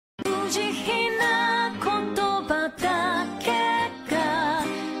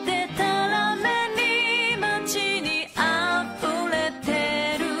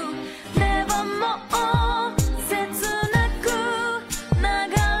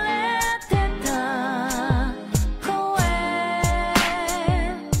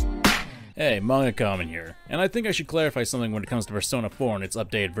Hey, MangaKamen here, and I think I should clarify something when it comes to Persona 4 and its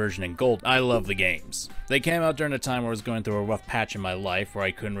updated version in Gold. I love the games. They came out during a time where I was going through a rough patch in my life where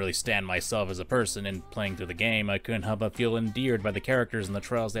I couldn't really stand myself as a person, and playing through the game, I couldn't help but feel endeared by the characters and the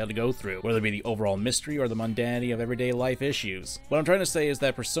trials they had to go through, whether it be the overall mystery or the mundanity of everyday life issues. What I'm trying to say is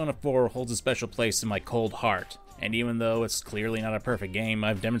that Persona 4 holds a special place in my cold heart. And even though it's clearly not a perfect game,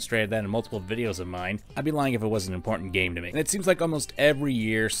 I've demonstrated that in multiple videos of mine, I'd be lying if it was an important game to me. And it seems like almost every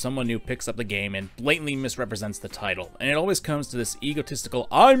year, someone new picks up the game and blatantly misrepresents the title. And it always comes to this egotistical,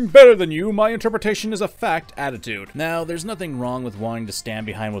 I'm better than you, my interpretation is a fact attitude. Now, there's nothing wrong with wanting to stand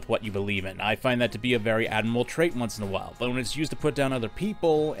behind with what you believe in. I find that to be a very admirable trait once in a while. But when it's used to put down other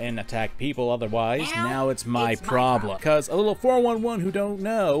people and attack people otherwise, now it's my problem. Because a little 411 who don't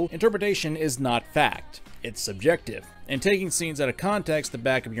know, interpretation is not fact. It's subjective, and taking scenes out of context to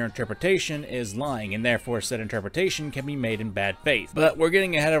back up your interpretation is lying, and therefore said interpretation can be made in bad faith. But we're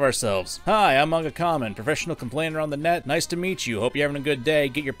getting ahead of ourselves. Hi, I'm MangaKamen, professional complainer on the net. Nice to meet you. Hope you're having a good day.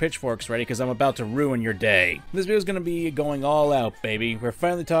 Get your pitchforks ready, because I'm about to ruin your day. This video is going to be going all out, baby. We're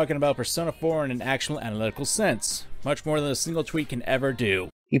finally talking about Persona 4 in an actual analytical sense. Much more than a single tweet can ever do.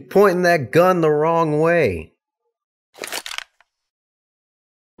 You're pointing that gun the wrong way.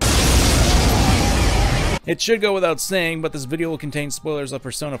 It should go without saying, but this video will contain spoilers of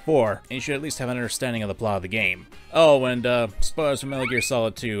Persona 4, and you should at least have an understanding of the plot of the game. Oh, and spoilers from Metal Gear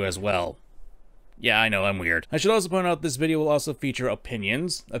Solid 2 as well. Yeah, I know, I'm weird. I should also point out this video will also feature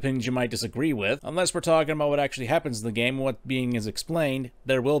opinions you might disagree with. Unless we're talking about what actually happens in the game and what being is explained,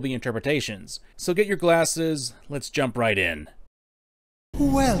 there will be interpretations. So get your glasses, let's jump right in.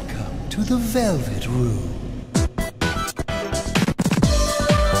 Welcome to the Velvet Room.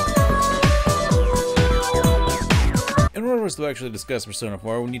 In order for us to actually discuss Persona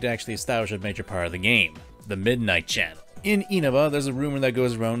 4, we need to actually establish a major part of the game, the Midnight Channel. In Inaba, there's a rumor that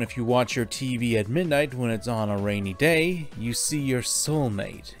goes around if you watch your TV at midnight when it's on a rainy day, you see your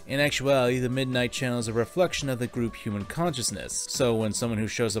soulmate. In actuality, the Midnight Channel is a reflection of the group human consciousness, so when someone who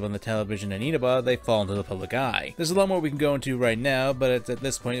shows up on the television in Inaba, they fall into the public eye. There's a lot more we can go into right now, but it's at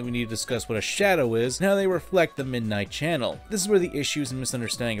this point we need to discuss what a shadow is and how they reflect the Midnight Channel. This is where the issues and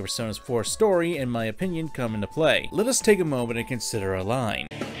misunderstanding of Persona 4's story, in my opinion, come into play. Let us take a moment and consider a line.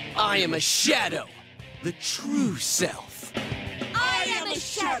 I am a shadow, the true self. I am a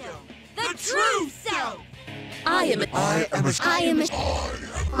shadow, the true self. I am a shadow,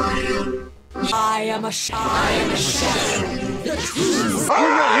 the true self.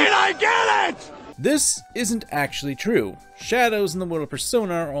 Alright, I get it! This isn't actually true. Shadows in the world of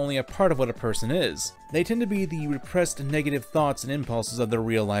Persona are only a part of what a person is. They tend to be the repressed negative thoughts and impulses of their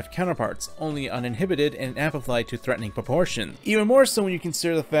real-life counterparts, only uninhibited and amplified to threatening proportion. Even more so when you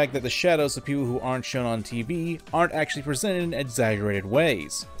consider the fact that the shadows of people who aren't shown on TV aren't actually presented in exaggerated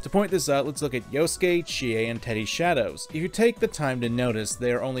ways. To point this out, let's look at Yosuke, Chie, and Teddy's shadows. If you take the time to notice,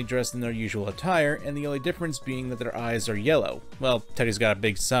 they are only dressed in their usual attire, and the only difference being that their eyes are yellow. Well, Teddy's got a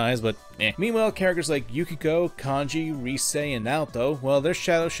big size, but eh. Meanwhile, characters like Yukiko, Kanji, Rise, and Naoto, well, their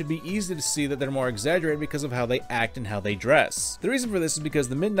shadows should be easy to see that they're more exaggerated because of how they act and how they dress. The reason for this is because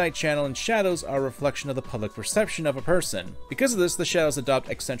the Midnight Channel and shadows are a reflection of the public perception of a person. Because of this, the shadows adopt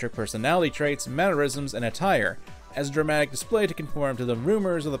eccentric personality traits, mannerisms, and attire as a dramatic display to conform to the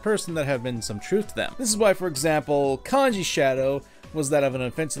rumors of the person that have been some truth to them. This is why, for example, Kanji's shadow was that of an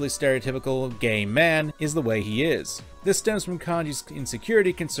offensively stereotypical gay man is the way he is. This stems from Kanji's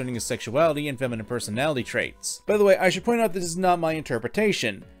insecurity concerning his sexuality and feminine personality traits. By the way, I should point out this is not my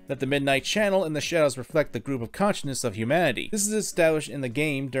interpretation, that the Midnight Channel and the shadows reflect the group of consciousness of humanity. This is established in the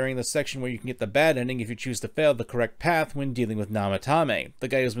game during the section where you can get the bad ending if you choose to fail the correct path when dealing with Namatame, the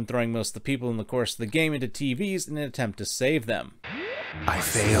guy who's been throwing most of the people in the course of the game into TVs in an attempt to save them. I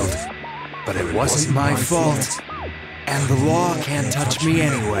failed, but it wasn't my fault. And the law can't touch me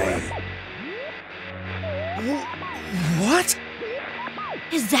anyway. What?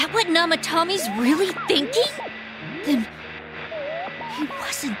 Is that what Namatame's really thinking? Then he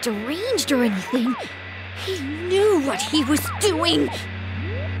wasn't deranged or anything. He knew what he was doing.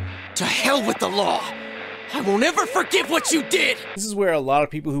 To hell with the law! I won't ever forgive what you did! This is where a lot of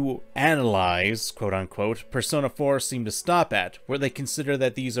people who analyze, quote-unquote, Persona 4 seem to stop at, where they consider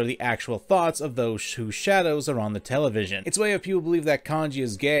that these are the actual thoughts of those whose shadows are on the television. It's why if people believe that Kanji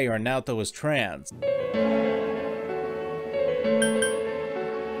is gay or Naoto is trans.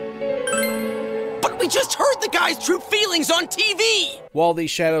 We just heard the guy's true feelings on TV! While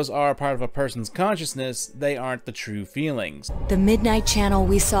these shadows are a part of a person's consciousness, they aren't the true feelings. The midnight channel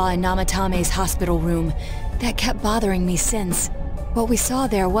we saw in Namatame's hospital room, that kept bothering me since. What we saw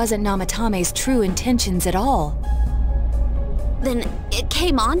there wasn't Namatame's true intentions at all. Then it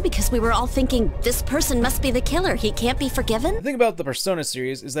came on because we were all thinking, this person must be the killer, he can't be forgiven? The thing about the Persona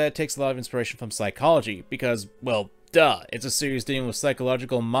series is that it takes a lot of inspiration from psychology, because, well, duh, it's a series dealing with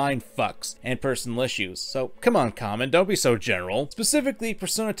psychological mind fucks and personal issues. So come on, Kamen, don't be so general. Specifically,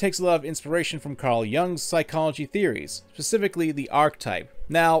 Persona takes a lot of inspiration from Carl Jung's psychology theories, specifically the archetype.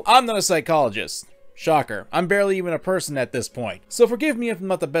 Now, I'm not a psychologist. Shocker, I'm barely even a person at this point. So forgive me if I'm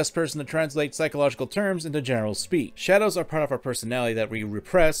not the best person to translate psychological terms into general speak. Shadows are part of our personality that we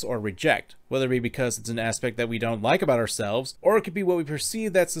repress or reject, whether it be because it's an aspect that we don't like about ourselves, or it could be what we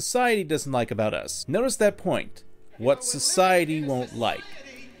perceive that society doesn't like about us. Notice that point. What society won't like.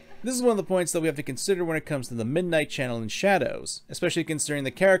 This is one of the points that we have to consider when it comes to the Midnight Channel and Shadows, especially considering the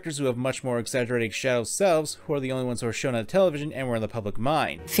characters who have much more exaggerated shadow selves, who are the only ones who are shown on television and were in the public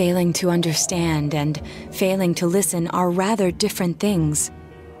mind. Failing to understand and failing to listen are rather different things.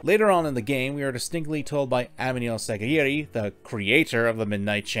 Later on in the game, we are distinctly told by Amenil Sagayiri, the creator of the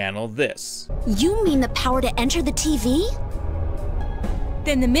Midnight Channel, this. You mean the power to enter the TV?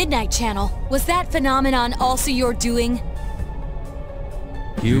 Then the Midnight Channel, was that phenomenon also your doing?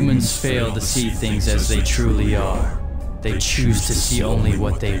 Humans fail to see things as they truly are. They choose to see only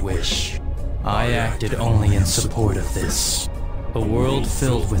what they wish. I acted only in support of this. A world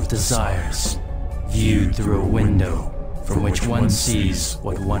filled with desires, viewed through a window from which one sees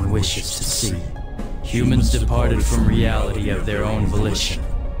what one wishes to see. Humans departed from reality of their own volition,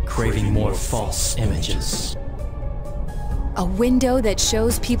 craving more false images. A window that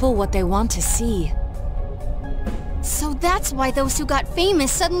shows people what they want to see. So that's why those who got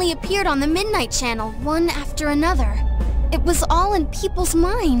famous suddenly appeared on the Midnight Channel, one after another. It was all in people's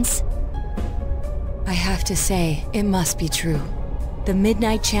minds. I have to say, it must be true. The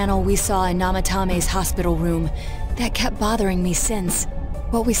Midnight Channel we saw in Namatame's hospital room, that kept bothering me since.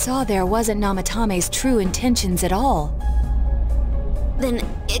 What we saw there wasn't Namatame's true intentions at all. Then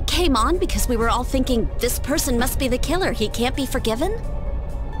it came on because we were all thinking, this person must be the killer, he can't be forgiven?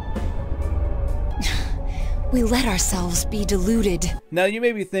 We let ourselves be deluded. Now you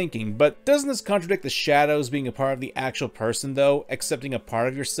may be thinking, but doesn't this contradict the shadows being a part of the actual person though, accepting a part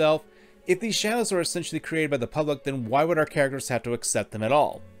of yourself? If these shadows are essentially created by the public, then why would our characters have to accept them at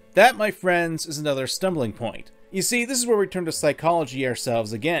all? That, my friends, is another stumbling point. You see, this is where we turn to psychology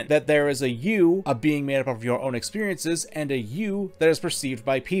ourselves again, that there is a you, a being made up of your own experiences, and a you that is perceived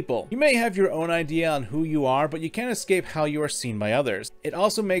by people. You may have your own idea on who you are, but you can't escape how you are seen by others. It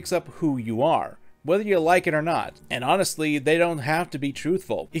also makes up who you are, whether you like it or not. And honestly, they don't have to be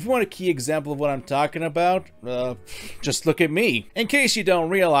truthful. If you want a key example of what I'm talking about, just look at me. In case you don't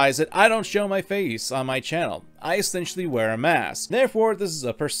realize it, I don't show my face on my channel. I essentially wear a mask. Therefore, this is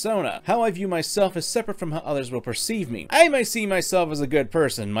a persona. How I view myself is separate from how others will perceive me. I may see myself as a good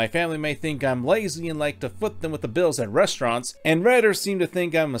person. My family may think I'm lazy and like to foot them with the bills at restaurants, and Redditors seem to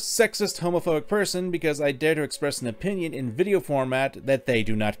think I'm a sexist, homophobic person because I dare to express an opinion in video format that they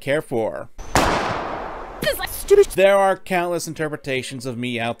do not care for. There are countless interpretations of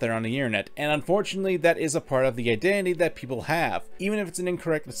me out there on the internet, and unfortunately that is a part of the identity that people have. Even if it's an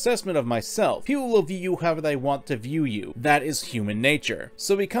incorrect assessment of myself, people will view you however they want to view you. That is human nature.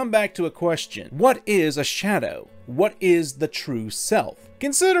 So we come back to a question. What is a shadow? What is the true self?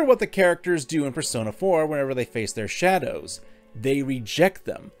 Consider what the characters do in Persona 4 whenever they face their shadows. They reject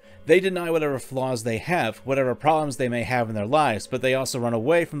them. They deny whatever flaws they have, whatever problems they may have in their lives, but they also run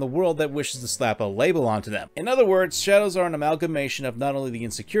away from the world that wishes to slap a label onto them. In other words, shadows are an amalgamation of not only the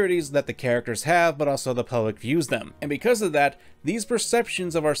insecurities that the characters have, but also the public views them. And because of that, these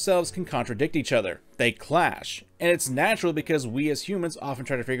perceptions of ourselves can contradict each other. They clash. And it's natural because we as humans often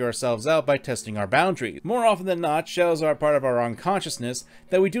try to figure ourselves out by testing our boundaries. More often than not, shadows are a part of our unconsciousness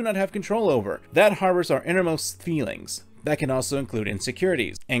that we do not have control over, that harbors our innermost feelings. That can also include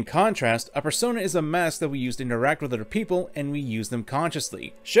insecurities. In contrast, a persona is a mask that we use to interact with other people, and we use them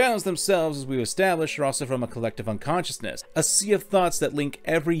consciously. Shadows themselves, as we've established, are also from a collective unconsciousness, a sea of thoughts that link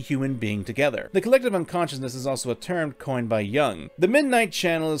every human being together. The collective unconsciousness is also a term coined by Jung. The Midnight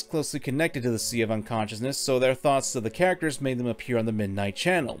Channel is closely connected to the sea of unconsciousness, so their thoughts of the characters made them appear on the Midnight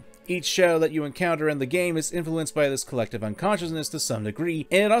Channel. Each shadow that you encounter in the game is influenced by this collective unconsciousness to some degree,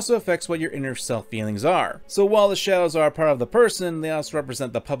 and it also affects what your inner self feelings are. So while the shadows are a part of the person, they also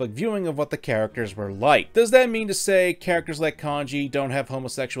represent the public viewing of what the characters were like. Does that mean to say characters like Kanji don't have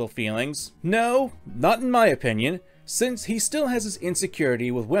homosexual feelings? No, not in my opinion, since he still has his insecurity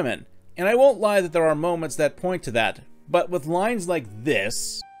with women. And I won't lie that there are moments that point to that, but with lines like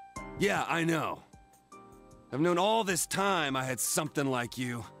this... Yeah, I know. I've known all this time I had something like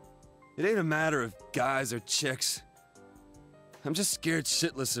you. It ain't a matter of guys or chicks. I'm just scared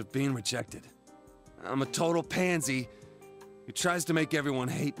shitless of being rejected. I'm a total pansy who tries to make everyone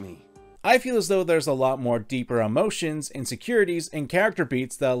hate me. I feel as though there's a lot more deeper emotions, insecurities, and character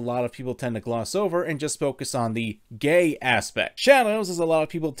beats that a lot of people tend to gloss over and just focus on the gay aspect. Shadows, as a lot of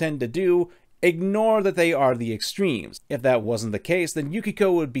people tend to do, ignore that they are the extremes. If that wasn't the case, then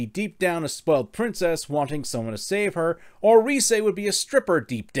Yukiko would be deep down a spoiled princess wanting someone to save her, or Rise would be a stripper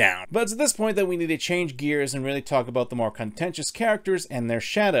deep down. But it's at this point that we need to change gears and really talk about the more contentious characters and their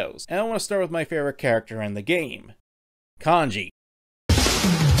shadows. And I want to start with my favorite character in the game, Kanji.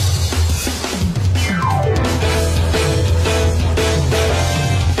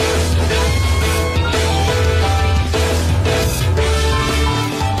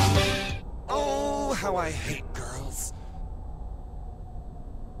 How I hate girls.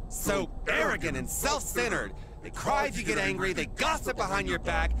 So arrogant and self-centered. They cry if you get angry, they gossip behind your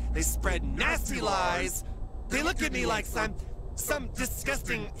back, they spread nasty lies. They look at me like some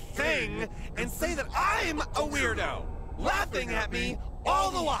disgusting thing and say that I'm a weirdo, laughing at me all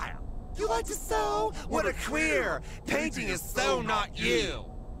the while. You like to sew? What a queer. Painting is so not you.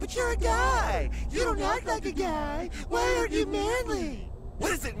 But you're a guy. You don't act like a guy. Why aren't you manly? What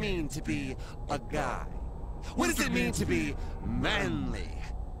does it mean to be a guy? What does it mean to be manly?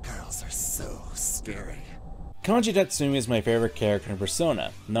 Girls are so scary. Kanji Tatsumi is my favorite character in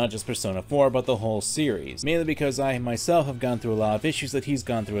Persona, not just Persona 4, but the whole series, mainly because I myself have gone through a lot of issues that he's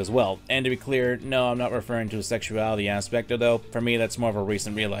gone through as well. And to be clear, no, I'm not referring to a sexuality aspect, although for me that's more of a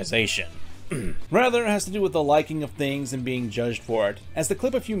recent realization. Rather, it has to do with the liking of things and being judged for it. As the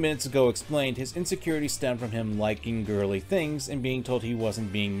clip a few minutes ago explained, his insecurity stemmed from him liking girly things and being told he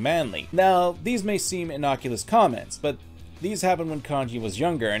wasn't being manly. Now, these may seem innocuous comments, but these happened when Kanji was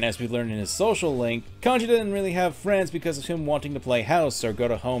younger, and as we learned in his social link, Kanji didn't really have friends because of him wanting to play house or go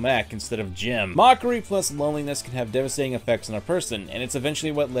to home ec instead of gym. Mockery plus loneliness can have devastating effects on a person, and it's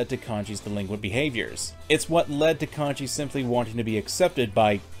eventually what led to Kanji's delinquent behaviors. It's what led to Kanji simply wanting to be accepted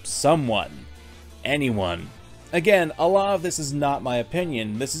by someone. Anyone. Again, a lot of this is not my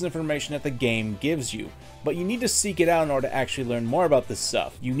opinion, this is information that the game gives you. But you need to seek it out in order to actually learn more about this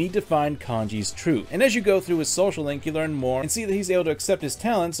stuff. You need to find Kanji's truth. And as you go through his social link, you learn more and see that he's able to accept his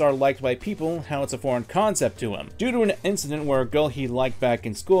talents are liked by people, how it's a foreign concept to him. Due to an incident where a girl he liked back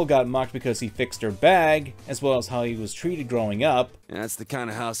in school got mocked because he fixed her bag, as well as how he was treated growing up. Yeah, that's the kind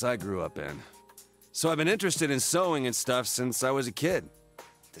of house I grew up in. So I've been interested in sewing and stuff since I was a kid.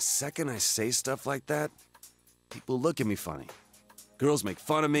 The second I say stuff like that, people look at me funny. Girls make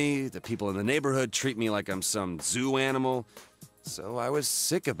fun of me, the people in the neighborhood treat me like I'm some zoo animal, so I was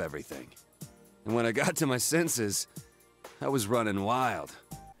sick of everything. And when I got to my senses, I was running wild.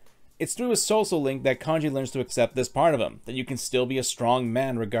 It's through his social link that Kanji learns to accept this part of him, that you can still be a strong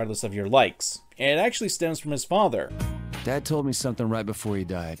man regardless of your likes. And it actually stems from his father. Dad told me something right before he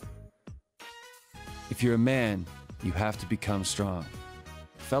died. If you're a man, you have to become strong.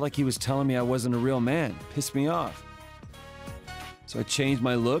 Felt like he was telling me I wasn't a real man. Pissed me off. So I changed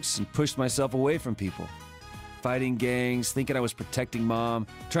my looks and pushed myself away from people. Fighting gangs, thinking I was protecting Mom,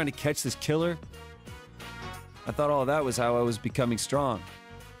 trying to catch this killer. I thought all that was how I was becoming strong.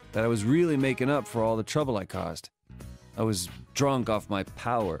 That I was really making up for all the trouble I caused. I was drunk off my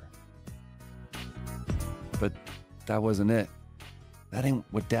power. But that wasn't it. That ain't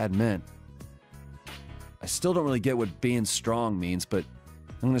what Dad meant. I still don't really get what being strong means, but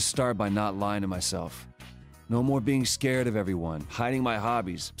I'm gonna start by not lying to myself. No more being scared of everyone, hiding my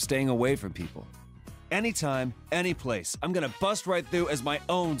hobbies, staying away from people. Anytime, any place, I'm gonna bust right through as my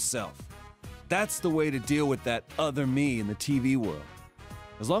own self. That's the way to deal with that other me in the TV world.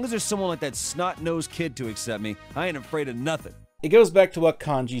 As long as there's someone like that snot-nosed kid to accept me, I ain't afraid of nothing. It goes back to what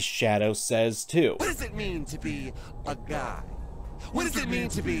Kanji's shadow says too. What does it mean to be a guy? What does it mean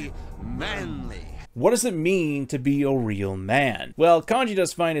to be manly? What does it mean to be a real man? Well, Kanji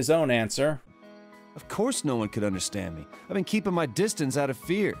does find his own answer. Of course no one could understand me. I've been keeping my distance out of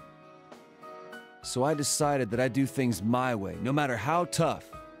fear. So I decided that I'd do things my way, no matter how tough.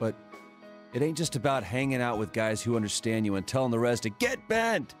 But it ain't just about hanging out with guys who understand you and telling the rest to get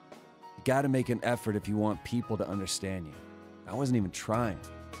bent. You gotta make an effort if you want people to understand you. I wasn't even trying.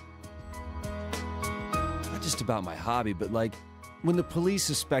 Not just about my hobby, but like when the police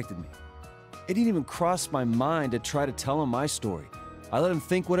suspected me. It didn't even cross my mind to try to tell them my story. I let them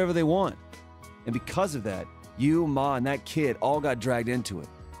think whatever they want. And because of that, you, Ma, and that kid all got dragged into it.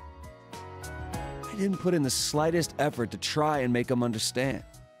 I didn't put in the slightest effort to try and make them understand.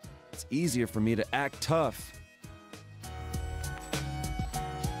 it's easier for me to act tough.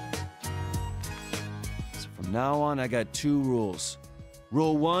 So from now on, I got 2 rules.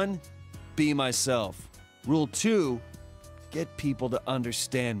 Rule 1, be myself. Rule 2, get people to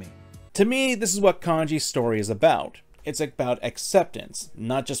understand me. To me, this is what Kanji's story is about. It's about acceptance,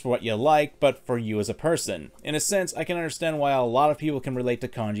 not just for what you like, but for you as a person. In a sense, I can understand why a lot of people can relate to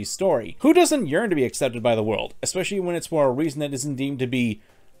Kanji's story. Who doesn't yearn to be accepted by the world, especially when it's for a reason that isn't deemed to be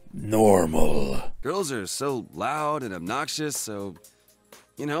normal? Girls are so loud and obnoxious, so,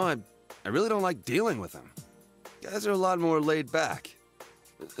 you know, I really don't like dealing with them. Guys are a lot more laid back.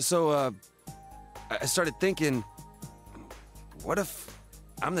 So, I started thinking, what if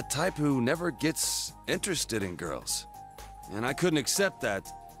I'm the type who never gets interested in girls? And I couldn't accept that,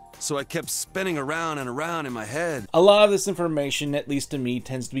 so I kept spinning around and around in my head. A lot of this information, at least to me,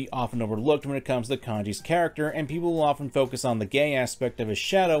 tends to be often overlooked when it comes to Kanji's character, and people will often focus on the gay aspect of his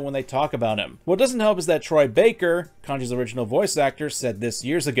shadow when they talk about him. What doesn't help is that Troy Baker, Kanji's original voice actor, said this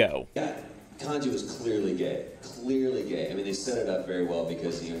years ago. Yeah, Kanji was clearly gay. Clearly gay. I mean, they set it up very well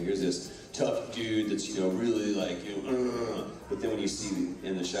because, you know, here's this tough dude that's, you know, really like, you know, but then when you see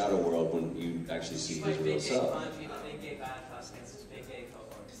in the shadow world, when you actually see his real self,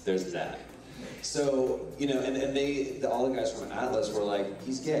 there's that. So, you know, and all the guys from Atlas were like,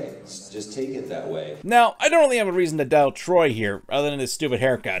 he's gay. Just take it that way. Now, I don't really have a reason to doubt Troy here, other than his stupid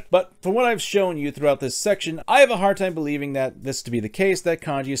haircut, but from what I've shown you throughout this section, I have a hard time believing that this to be the case, that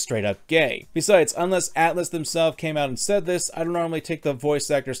Kanji is straight up gay. Besides, unless Atlas themselves came out and said this, I don't normally take the voice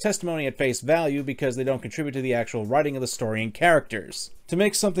actor's testimony at face value because they don't contribute to the actual writing of the story and characters. To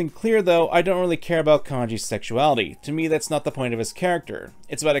make something clear though, I don't really care about Kanji's sexuality. To me, that's not the point of his character.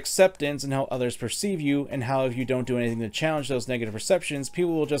 It's about acceptance and how others perceive you, and how if you don't do anything to challenge those negative perceptions,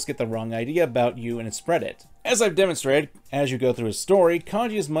 people will just get the wrong idea about you and spread it. As I've demonstrated, as you go through his story,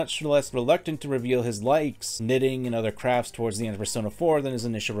 Kanji is much less reluctant to reveal his likes, knitting and other crafts towards the end of Persona 4 than his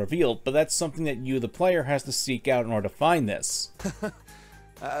initial reveal, but that's something that you, the player, has to seek out in order to find this.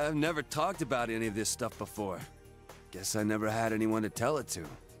 I've never talked about any of this stuff before. Guess I never had anyone to tell it to.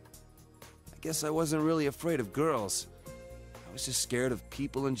 I guess I wasn't really afraid of girls. I was just scared of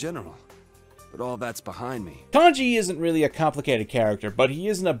people in general. But all that's behind me. Kanji isn't really a complicated character, but he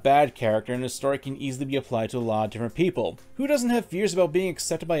isn't a bad character, and his story can easily be applied to a lot of different people. Who doesn't have fears about being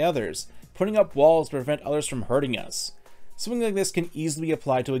accepted by others? Putting up walls to prevent others from hurting us? Something like this can easily be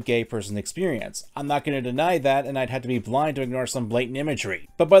applied to a gay person's experience. I'm not going to deny that, and I'd have to be blind to ignore some blatant imagery.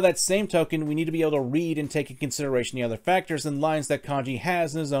 But by that same token, we need to be able to read and take into consideration the other factors and lines that Kanji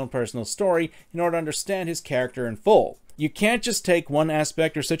has in his own personal story in order to understand his character in full. You can't just take one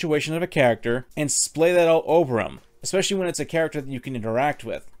aspect or situation of a character and splay that all over him, especially when it's a character that you can interact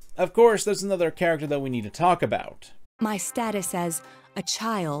with. Of course, there's another character that we need to talk about. My status as a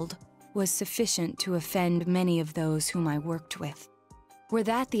child was sufficient to offend many of those whom I worked with. Were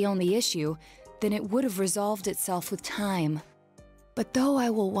that the only issue, then it would have resolved itself with time. But though I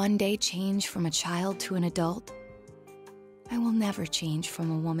will one day change from a child to an adult, I will never change from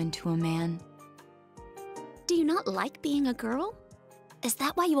a woman to a man. Do you not like being a girl? Is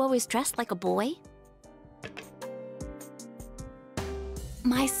that why you always dress like a boy?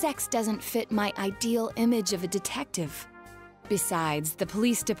 My sex doesn't fit my ideal image of a detective. Besides, the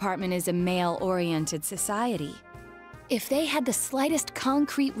police department is a male-oriented society. If they had the slightest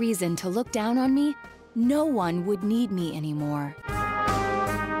concrete reason to look down on me, no one would need me anymore.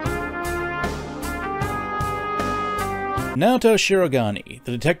 Naoto Shirogane,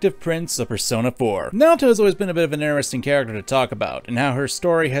 the detective prince of Persona 4. Naoto has always been a bit of an interesting character to talk about, and how her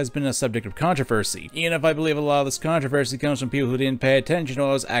story has been a subject of controversy, even if I believe a lot of this controversy comes from people who didn't pay attention to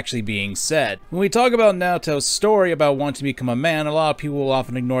what was actually being said. When we talk about Naoto's story about wanting to become a man, a lot of people will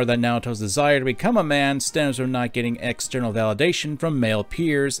often ignore that Naoto's desire to become a man stems from not getting external validation from male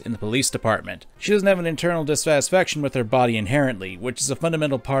peers in the police department. She doesn't have an internal dissatisfaction with her body inherently, which is a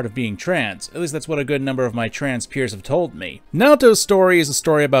fundamental part of being trans. At least that's what a good number of my trans peers have told me. Naoto's story is a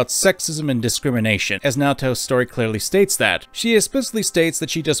story about sexism and discrimination, as Naoto's story clearly states that. She explicitly states that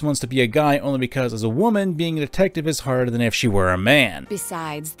she just wants to be a guy only because as a woman, being a detective is harder than if she were a man.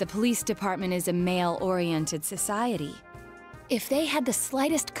 Besides, the police department is a male-oriented society. If they had the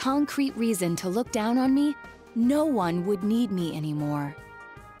slightest concrete reason to look down on me, no one would need me anymore.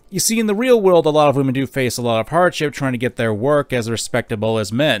 You see, in the real world, a lot of women do face a lot of hardship trying to get their work as respectable as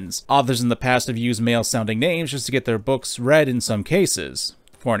men's. Authors in the past have used male-sounding names just to get their books read in some cases.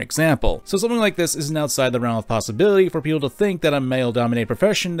 for an example. So something like this isn't outside the realm of possibility for people to think that a male-dominated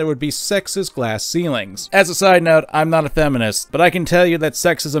profession there would be sexist glass ceilings. As a side note, I'm not a feminist, but I can tell you that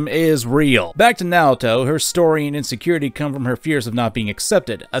sexism is real. Back to Naoto, her story and insecurity come from her fears of not being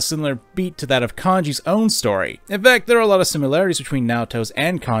accepted, a similar beat to that of Kanji's own story. In fact, there are a lot of similarities between Naoto's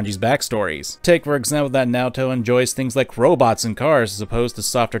and Kanji's backstories. Take for example that Naoto enjoys things like robots and cars as opposed to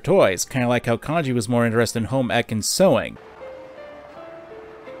softer toys, kinda like how Kanji was more interested in home ec and sewing.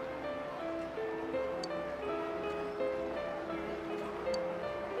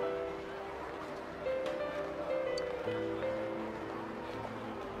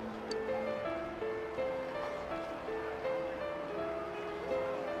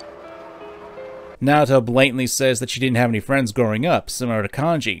 Naoto blatantly says that she didn't have any friends growing up, similar to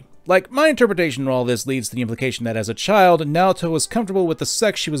Kanji. Like, my interpretation of all this leads to the implication that as a child, Naoto was comfortable with the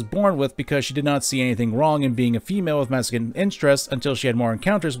sex she was born with because she did not see anything wrong in being a female with masculine interests until she had more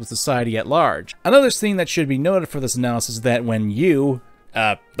encounters with society at large. Another thing that should be noted for this analysis is that when you,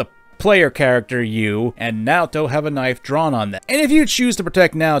 the player character you, and Naoto have a knife drawn on them. And if you choose to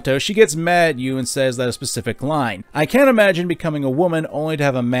protect Naoto, she gets mad at you and says that a specific line. I can't imagine becoming a woman only to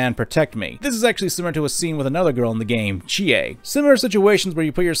have a man protect me. This is actually similar to a scene with another girl in the game, Chie. Similar situations where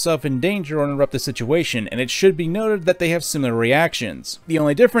you put yourself in danger or interrupt the situation, and it should be noted that they have similar reactions. The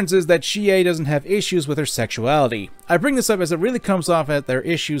only difference is that Chie doesn't have issues with her sexuality. I bring this up as it really comes off that their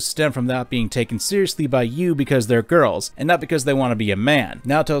issues stem from not being taken seriously by you because they're girls, and not because they want to be a man.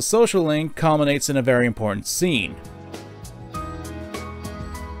 Naoto's social link culminates in a very important scene.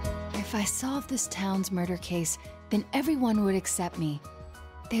 If I solve this town's murder case, then everyone would accept me.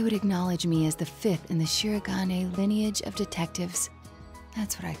 They would acknowledge me as the fifth in the Shirogane lineage of detectives.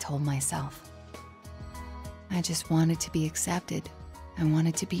 That's what I told myself. I just wanted to be accepted. I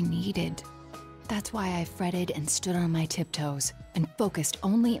wanted to be needed. That's why I fretted and stood on my tiptoes and focused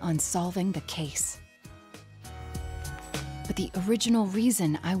only on solving the case. But the original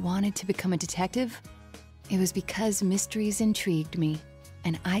reason I wanted to become a detective, it was because mysteries intrigued me,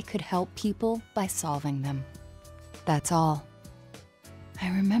 and I could help people by solving them. That's all. I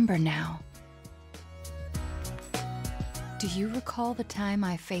remember now. Do you recall the time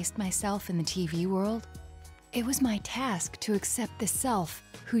I faced myself in the TV world? It was my task to accept the self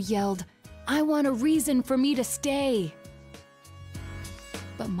who yelled, "I want a reason for me to stay!"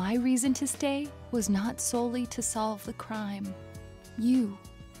 But my reason to stay was not solely to solve the crime. You,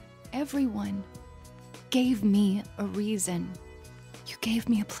 everyone, gave me a reason. You gave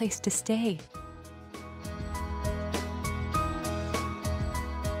me a place to stay.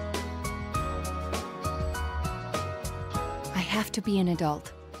 I have to be an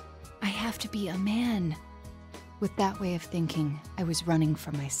adult. I have to be a man. With that way of thinking, I was running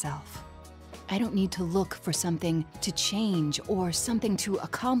from myself. I don't need to look for something to change or something to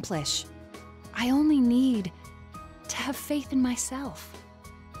accomplish. I only need to have faith in myself.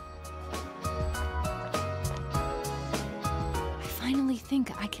 I finally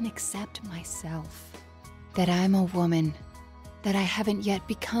think I can accept myself. That I'm a woman. That I haven't yet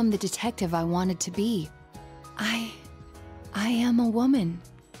become the detective I wanted to be. I am a woman.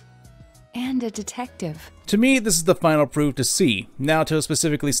 And a detective. To me, this is the final proof to see. Naoto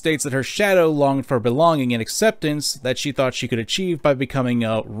specifically states that her shadow longed for belonging and acceptance that she thought she could achieve by becoming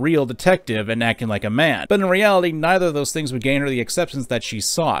a real detective and acting like a man. But in reality, neither of those things would gain her the acceptance that she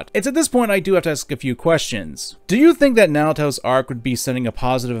sought. It's at this point I do have to ask a few questions. Do you think that Naoto's arc would be sending a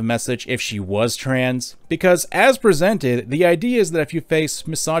positive message if she was trans? Because as presented, the idea is that if you face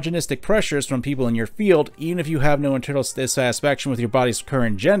misogynistic pressures from people in your field, even if you have no internal dissatisfaction with your body's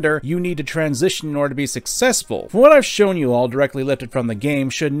current gender, you need to transition in order to be successful. From what I've shown you all directly lifted from the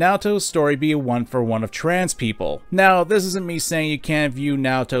game, should Naoto's story be a one-for-one of trans people? Now, this isn't me saying you can't view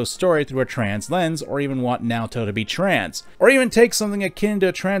Naoto's story through a trans lens, or even want Naoto to be trans, or even take something akin to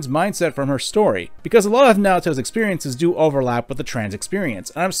a trans mindset from her story, because a lot of Naoto's experiences do overlap with the trans experience,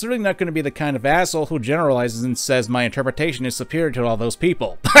 and I'm certainly not going to be the kind of asshole who generalizes and says my interpretation is superior to all those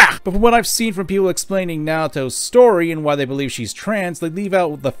people. But from what I've seen from people explaining Naoto's story and why they believe she's trans, they leave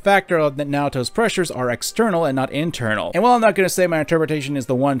out the factor that Naoto's pressures are external and not internal. And while I'm not going to say my interpretation is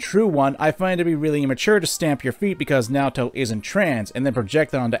the one true one, I find it to be really immature to stamp your feet because Naoto isn't trans and then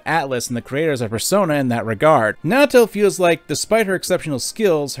project that onto Atlus and the creators of Persona in that regard. Naoto feels like, despite her exceptional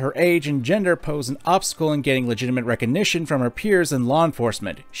skills, her age and gender pose an obstacle in getting legitimate recognition from her peers in law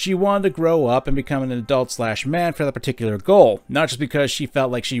enforcement. She wanted to grow up and become an adult/man for that particular goal, not just because she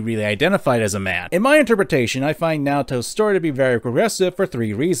felt like she really identified as a man. In my interpretation, I find Naoto's story to be very progressive for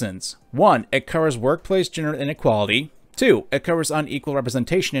 3 reasons. 1, it covers workplace gender inequality. 2. It covers unequal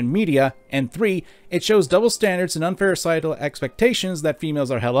representation in media. And 3. It shows double standards and unfair societal expectations that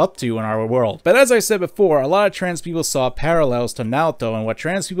females are held up to in our world. But as I said before, a lot of trans people saw parallels to Naoto and what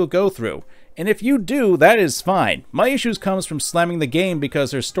trans people go through. And if you do, that is fine. My issues comes from slamming the game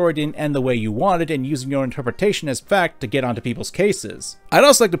because their story didn't end the way you wanted and using your interpretation as fact to get onto people's cases. I'd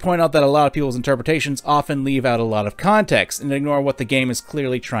also like to point out that a lot of people's interpretations often leave out a lot of context and ignore what the game is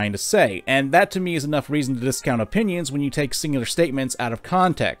clearly trying to say, and that to me is enough reason to discount opinions when you take singular statements out of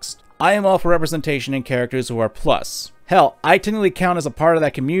context. I am all for representation in characters who are plus. Hell, I technically count as a part of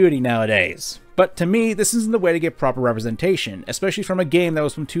that community nowadays. But to me, this isn't the way to get proper representation, especially from a game that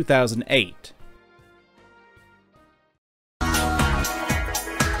was from 2008.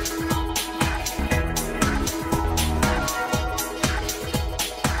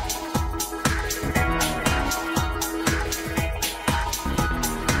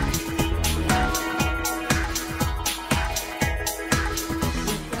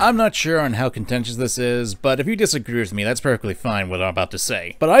 I'm not sure on how contentious this is, but if you disagree with me, that's perfectly fine what I'm about to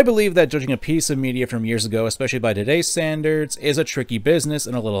say. But I believe that judging a piece of media from years ago, especially by today's standards, is a tricky business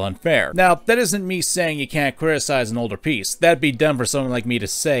and a little unfair. Now, that isn't me saying you can't criticize an older piece. That'd be dumb for someone like me to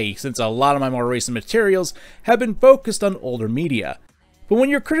say, since a lot of my more recent materials have been focused on older media. But when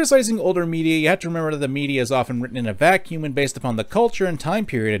you're criticizing older media, you have to remember that the media is often written in a vacuum and based upon the culture and time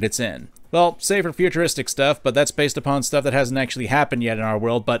period it's in. Well, save for futuristic stuff, but that's based upon stuff that hasn't actually happened yet in our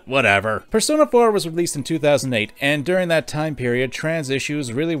world, but whatever. Persona 4 was released in 2008, and during that time period, trans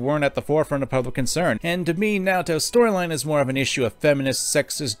issues really weren't at the forefront of public concern, and to me, Naoto's storyline is more of an issue of feminist,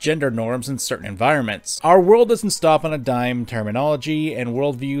 sexist gender norms in certain environments. Our world doesn't stop on a dime. Terminology and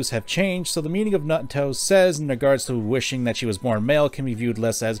worldviews have changed, so the meaning of Naoto says in regards to wishing that she was born male can be viewed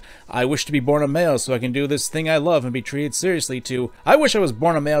less as, I wish to be born a male so I can do this thing I love and be treated seriously, to, I wish I was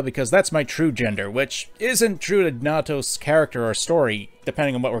born a male because that's my true gender, which isn't true to Naoto's character or story,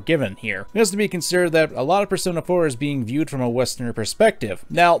 depending on what we're given here. It has to be considered that a lot of Persona 4 is being viewed from a Westerner perspective.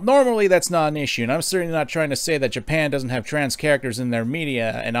 Now, normally that's not an issue, and I'm certainly not trying to say that Japan doesn't have trans characters in their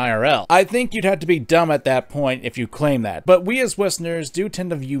media and IRL. I think you'd have to be dumb at that point if you claim that. But we as Westerners do tend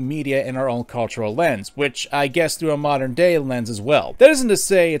to view media in our own cultural lens, which I guess through a modern day lens as well. That isn't to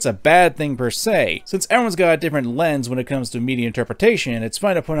say it's a bad thing per se. Since everyone's got a different lens when it comes to media interpretation, it's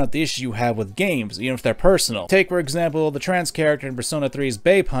fine to point out the issues you have with games, even if they're personal. Take, for example, the trans character in Persona 3's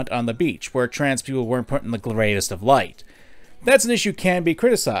Babe Hunt on the beach, where trans people weren't put in the greatest of light. That's an issue can be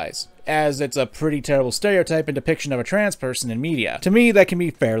criticized, as it's a pretty terrible stereotype and depiction of a trans person in media. To me, that can be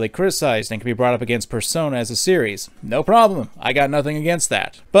fairly criticized and can be brought up against Persona as a series. No problem, I got nothing against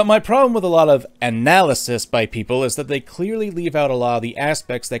that. But my problem with a lot of analysis by people is that they clearly leave out a lot of the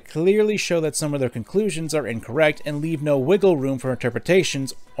aspects that clearly show that some of their conclusions are incorrect and leave no wiggle room for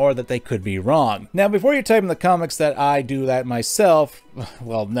interpretations or that they could be wrong. Now, before you type in the comics that I do that myself,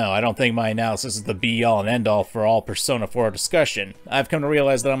 well, no, I don't think my analysis is the be-all and end-all for all Persona 4 discussion. I've come to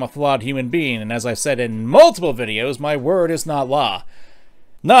realize that I'm a flawed human being, and as I've said in multiple videos, my word is not law.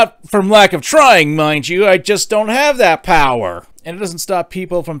 Not from lack of trying, mind you, I just don't have that power. And it doesn't stop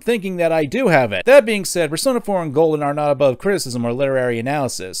people from thinking that I do have it. That being said, Persona 4 and Golden are not above criticism or literary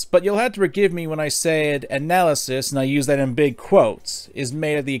analysis, but you'll have to forgive me when I said analysis, and I use that in big quotes, is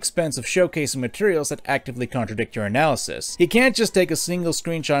made at the expense of showcasing materials that actively contradict your analysis. You can't just take a single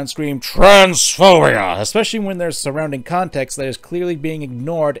screenshot and scream, transphobia, especially when there's surrounding context that is clearly being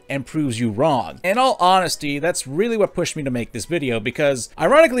ignored and proves you wrong. In all honesty, that's really what pushed me to make this video, because,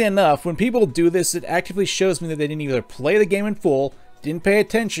 ironically enough, when people do this, it actively shows me that they didn't either play the game in full, didn't pay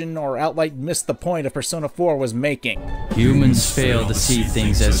attention, or outright missed the point of Persona 4 was making. Humans fail to see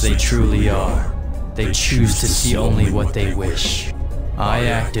things as they truly are. They choose to see only what they wish. I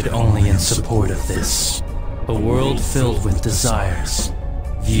acted only in support of this. A world filled with desires,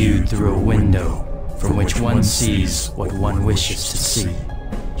 viewed through a window from which one sees what one wishes to see.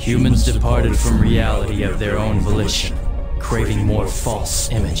 Humans departed from reality of their own volition, craving more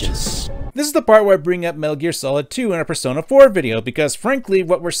false images. This is the part where I bring up Metal Gear Solid 2 in a Persona 4 video, because frankly,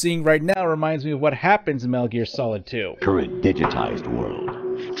 what we're seeing right now reminds me of what happens in Metal Gear Solid 2. Current digitized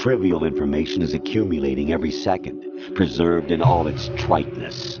world. Trivial information is accumulating every second, preserved in all its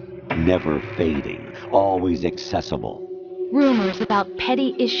triteness. Never fading, always accessible. Rumors about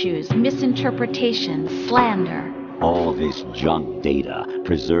petty issues, misinterpretations, slander. All this junk data,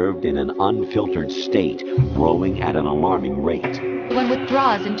 preserved in an unfiltered state, growing at an alarming rate. One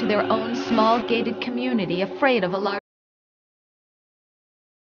withdraws into their own small gated community, afraid of a large...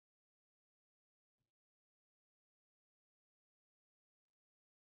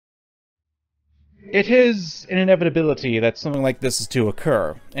 It is an inevitability that something like this is to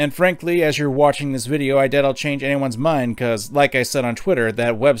occur. And frankly, as you're watching this video, I doubt I'll change anyone's mind because, like I said on Twitter,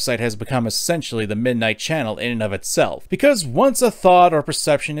 that website has become essentially the Midnight Channel in and of itself. Because once a thought or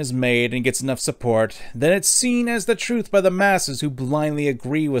perception is made and gets enough support, then it's seen as the truth by the masses who blindly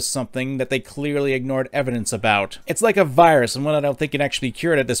agree with something that they clearly ignored evidence about. It's like a virus, and one I don't think can actually be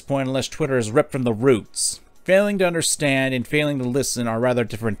cured at this point unless Twitter is ripped from the roots. Failing to understand and failing to listen are rather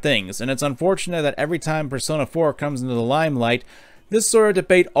different things, and it's unfortunate that every time Persona 4 comes into the limelight, this sort of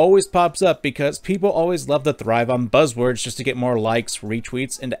debate always pops up because people always love to thrive on buzzwords just to get more likes,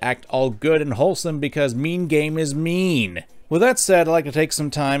 retweets, and to act all good and wholesome because mean game is mean. With that said, I'd like to take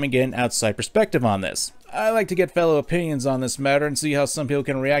some time and get an outside perspective on this. I like to get fellow opinions on this matter and see how some people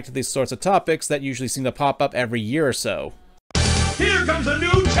can react to these sorts of topics that usually seem to pop up every year or so. Here comes a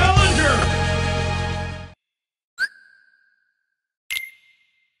new challenger!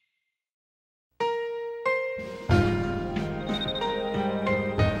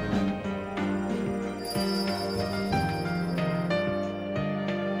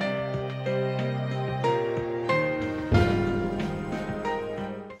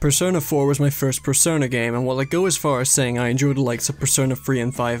 Persona 4 was my first Persona game, and while I go as far as saying I enjoyed the likes of Persona 3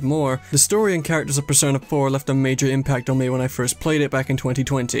 and 5 more, the story and characters of Persona 4 left a major impact on me when I first played it back in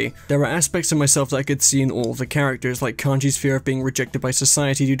 2020. There were aspects of myself that I could see in all of the characters, like Kanji's fear of being rejected by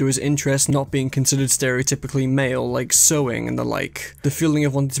society due to his interests not being considered stereotypically male, like sewing and the like. The feeling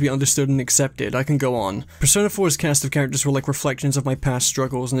of wanting to be understood and accepted, I can go on. Persona 4's cast of characters were like reflections of my past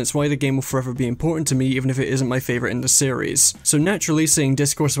struggles, and it's why the game will forever be important to me even if it isn't my favourite in the series. So naturally, seeing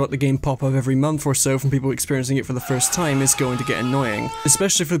discourse about the game pop up every month or so from people experiencing it for the first time is going to get annoying,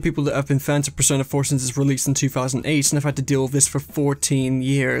 especially for the people that have been fans of Persona 4 since its release in 2008 and have had to deal with this for 14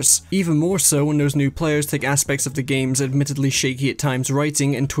 years. Even more so when those new players take aspects of the game's admittedly shaky at times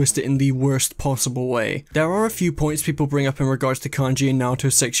writing and twist it in the worst possible way. There are a few points people bring up in regards to Kanji and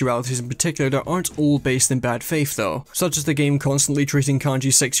Naoto's sexualities in particular that aren't all based in bad faith though, such as the game constantly treating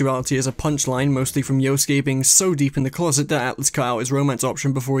Kanji's sexuality as a punchline, mostly from Yosuke being so deep in the closet that Atlas cut out his romance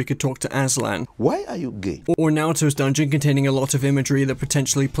option before he could talk to Aslan. Why are you gay? Or Naoto's dungeon containing a lot of imagery that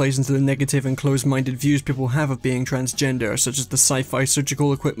potentially plays into the negative and closed-minded views people have of being transgender, such as the sci-fi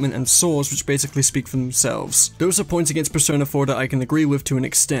surgical equipment and saws which basically speak for themselves. Those are points against Persona 4 that I can agree with to an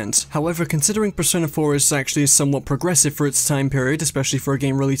extent. However, considering Persona 4 is actually somewhat progressive for its time period, especially for a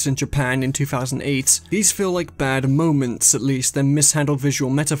game released in Japan in 2008, these feel like bad moments at least, and mishandled visual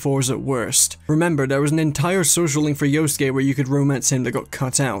metaphors at worst. Remember, there was an entire social link for Yosuke where you could romance him that got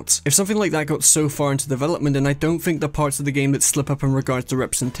cut out. If something like that got so far into development, then I don't think the parts of the game that slip up in regards to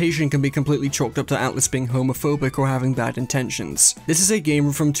representation can be completely chalked up to Atlas being homophobic or having bad intentions. This is a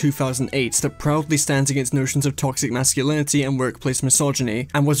game from 2008 that proudly stands against notions of toxic masculinity and workplace misogyny,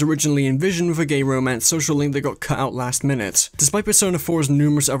 and was originally envisioned with a gay romance social link that got cut out last minute. Despite Persona 4's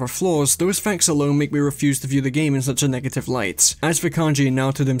numerous other flaws, those facts alone make me refuse to view the game in such a negative light. As for Kanji and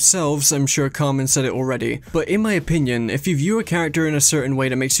Naoto themselves, I'm sure Carmen said it already, but in my opinion, if you view a character in a certain way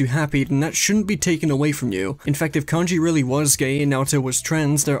that makes you happy, then that shouldn't be taken away from you. In fact, if Kanji really was gay and Naoto was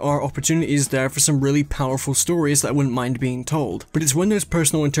trans, there are opportunities there for some really powerful stories that I wouldn't mind being told. But it's when those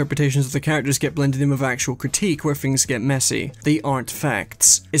personal interpretations of the characters get blended in with actual critique where things get messy. They aren't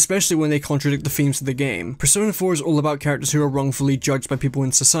facts, especially when they contradict the themes of the game. Persona 4 is all about characters who are wrongfully judged by people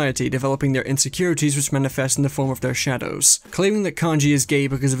in society, developing their insecurities which manifest in the form of their shadows. Claiming that Kanji is gay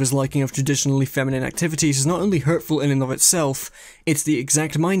because of his liking of traditionally feminine activities is not only hurtful in and of itself, it's the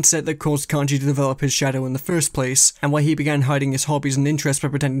exact mindset that caused Kanji to develop his shadow in the first place, and why he began hiding his hobbies and interests by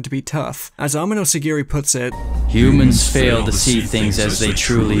pretending to be tough. As Amano Sagiri puts it, humans fail to see things as they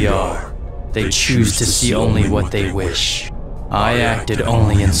truly are. They choose to see only what they wish. I acted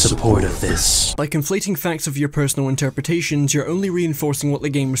only in support of this. By conflating facts of your personal interpretations, you're only reinforcing what the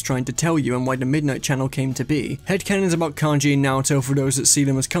game was trying to tell you and why the Midnight Channel came to be. Headcanons about Kanji and Naoto for those that see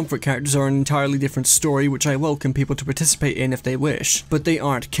them as comfort characters are an entirely different story which I welcome people to participate in if they wish, but they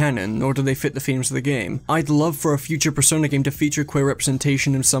aren't canon, nor do they fit the themes of the game. I'd love for a future Persona game to feature queer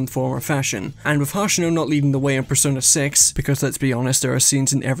representation in some form or fashion, and with Hashino not leading the way in Persona 6, because let's be honest, there are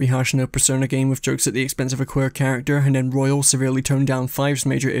scenes in every Hashino Persona game with jokes at the expense of a queer character, and then Royal severely toned down 5's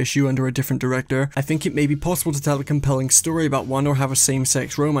major issue under a different director, I think it may be possible to tell a compelling story about one or have a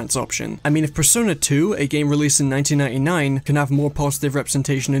same-sex romance option. I mean, if Persona 2, a game released in 1999, can have more positive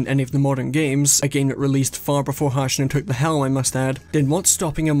representation in any of the modern games, a game that released far before Hashino took the helm I must add, then what's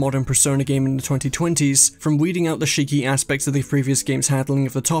stopping a modern Persona game in the 2020s from weeding out the shaky aspects of the previous game's handling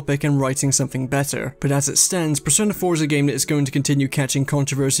of the topic and writing something better? But as it stands, Persona 4 is a game that is going to continue catching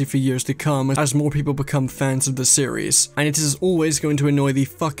controversy for years to come as more people become fans of the series, and it is is always going to annoy the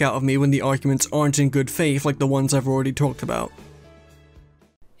fuck out of me when the arguments aren't in good faith like the ones I've already talked about.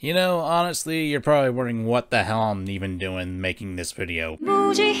 You know, honestly, you're probably wondering what the hell I'm even doing making this video.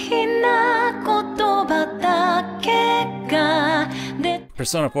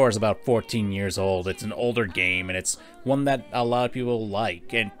 Persona 4 is about 14 years old. It's an older game, and it's one that a lot of people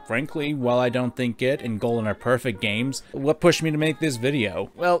like. And frankly, while I don't think it and Golden are perfect games, what pushed me to make this video?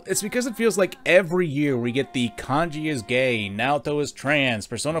 Well, it's because it feels like every year we get the Kanji is gay, Naoto is trans,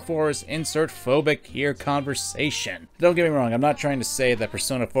 Persona 4 is insert phobic here conversation. Don't get me wrong, I'm not trying to say that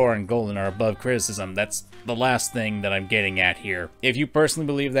Persona 4 and Golden are above criticism. That's the last thing that I'm getting at here. If you personally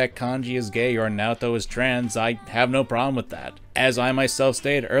believe that Kanji is gay or Naoto is trans, I have no problem with that. As I myself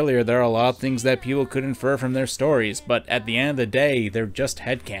stated earlier, there are a lot of things that people could infer from their stories, but at the end of the day, they're just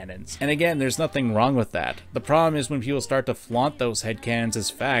headcanons. And again, there's nothing wrong with that. The problem is when people start to flaunt those headcanons as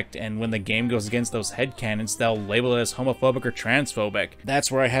fact, and when the game goes against those headcanons, they'll label it as homophobic or transphobic.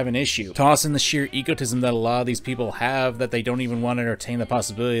 That's where I have an issue. Toss in the sheer egotism that a lot of these people have, that they don't even want to entertain the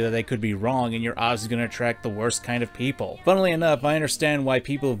possibility that they could be wrong, and you're obviously going to attract the worst kind of people. Funnily enough, I understand why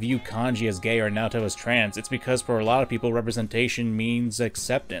people view Kanji as gay or Naoto as trans. It's because for a lot of people, representation means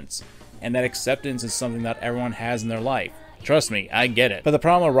acceptance, and that acceptance is something that everyone has in their life. Trust me, I get it. But the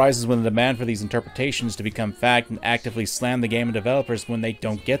problem arises when the demand for these interpretations to become fact and actively slam the game and developers when they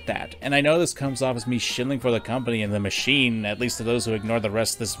don't get that. And I know this comes off as me shilling for the company and the machine, at least to those who ignore the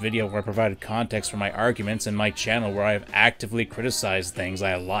rest of this video where I provided context for my arguments and my channel where I have actively criticized things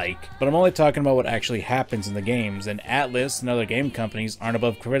I like. But I'm only talking about what actually happens in the games, and Atlas and other game companies aren't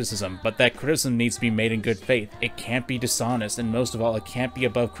above criticism, but that criticism needs to be made in good faith. It can't be dishonest, and most of all, it can't be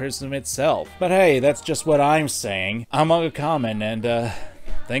above criticism itself. But hey, that's just what I'm saying. I'm MangaKamen, and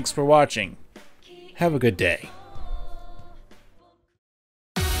thanks for watching. Have a good day.